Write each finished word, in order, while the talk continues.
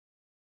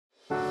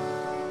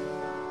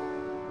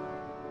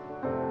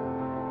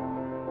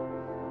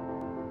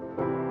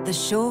The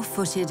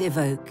sure-footed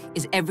Evoque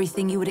is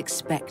everything you would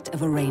expect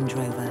of a Range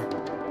Rover.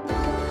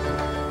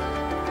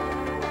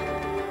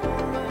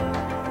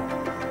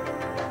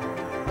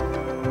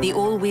 The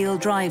all-wheel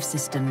drive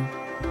system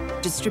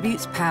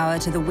distributes power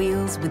to the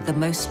wheels with the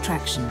most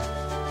traction,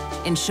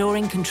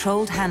 ensuring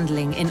controlled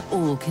handling in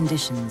all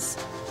conditions.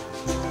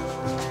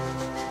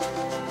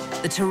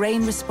 The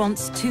Terrain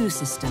Response 2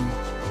 system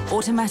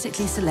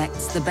automatically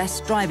selects the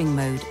best driving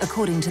mode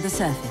according to the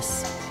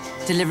surface,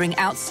 delivering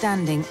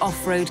outstanding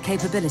off-road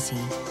capability,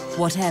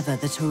 whatever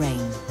the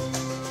terrain.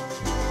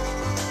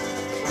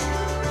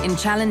 In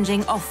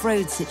challenging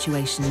off-road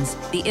situations,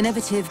 the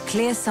innovative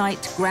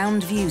ClearSight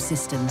ground view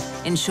system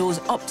ensures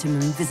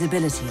optimum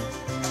visibility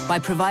by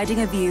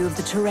providing a view of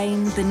the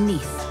terrain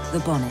beneath the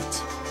bonnet.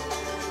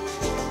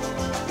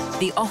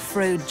 The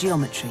off-road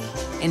geometry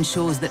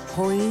ensures that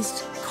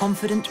poised,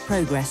 confident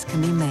progress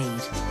can be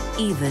made,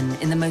 even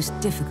in the most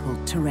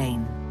difficult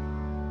terrain.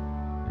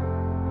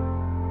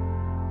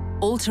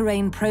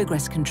 All-terrain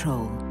progress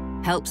control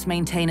helps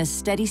maintain a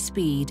steady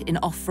speed in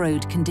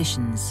off-road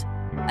conditions,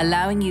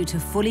 allowing you to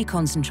fully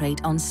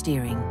concentrate on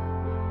steering.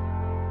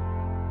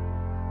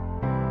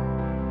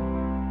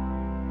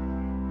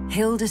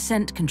 Hill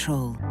descent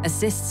control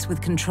assists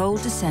with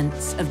controlled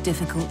descents of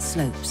difficult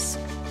slopes.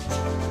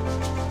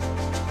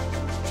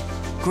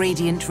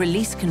 Gradient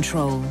release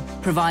control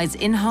provides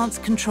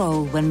enhanced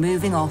control when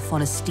moving off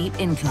on a steep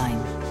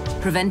incline,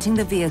 preventing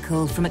the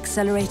vehicle from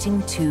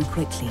accelerating too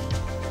quickly.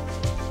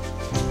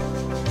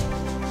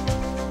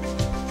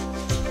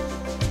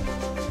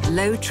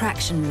 Low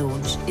traction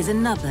launch is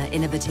another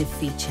innovative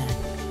feature.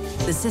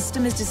 The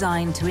system is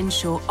designed to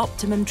ensure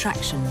optimum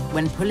traction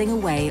when pulling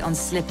away on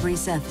slippery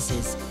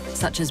surfaces,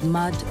 such as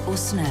mud or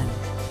snow.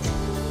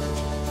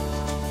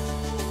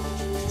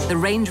 The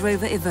Range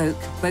Rover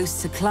Evoque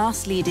boasts a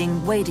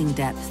class-leading wading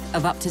depth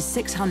of up to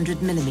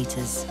 600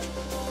 millimeters.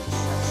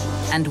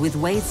 And with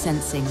wade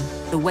sensing,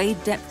 the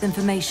wade depth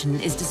information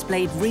is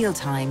displayed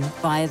real-time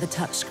via the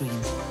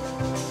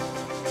touchscreen.